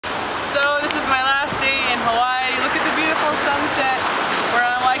So this is my last day in Hawaii. Look at the beautiful sunset. We're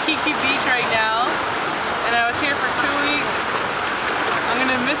on Waikiki Beach right now, and I was here for 2 weeks. I'm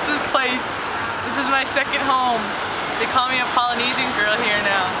gonna miss this place. This is my second home. They call me a Polynesian girl here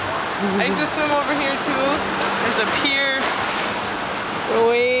now. I used to swim over here too. There's a pier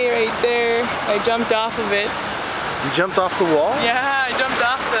way right there. I jumped off of it. You jumped off the wall? Yeah, I jumped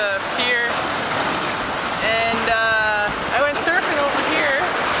off the pier. And I went surfing over here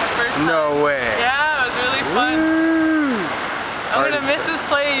the first time. No way. Yeah, it was really fun. Woo. I'm gonna miss this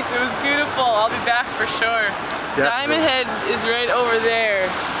place. It was beautiful. I'll be back for sure. Definitely. Diamond Head is right over there.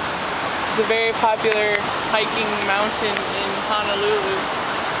 It's a very popular hiking mountain in Honolulu.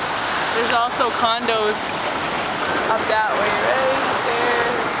 There's also condos up that way, right there.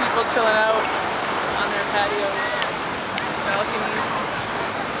 People chilling out on their patios, balconies.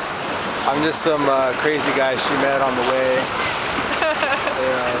 I'm just some crazy guy she met on the way.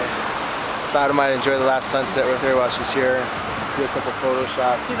 Thought I might enjoy the last sunset with her while she's here. Do a couple photo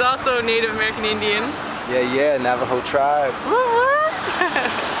shots. He's also Native American Indian. Yeah, Navajo tribe. Woo-woo.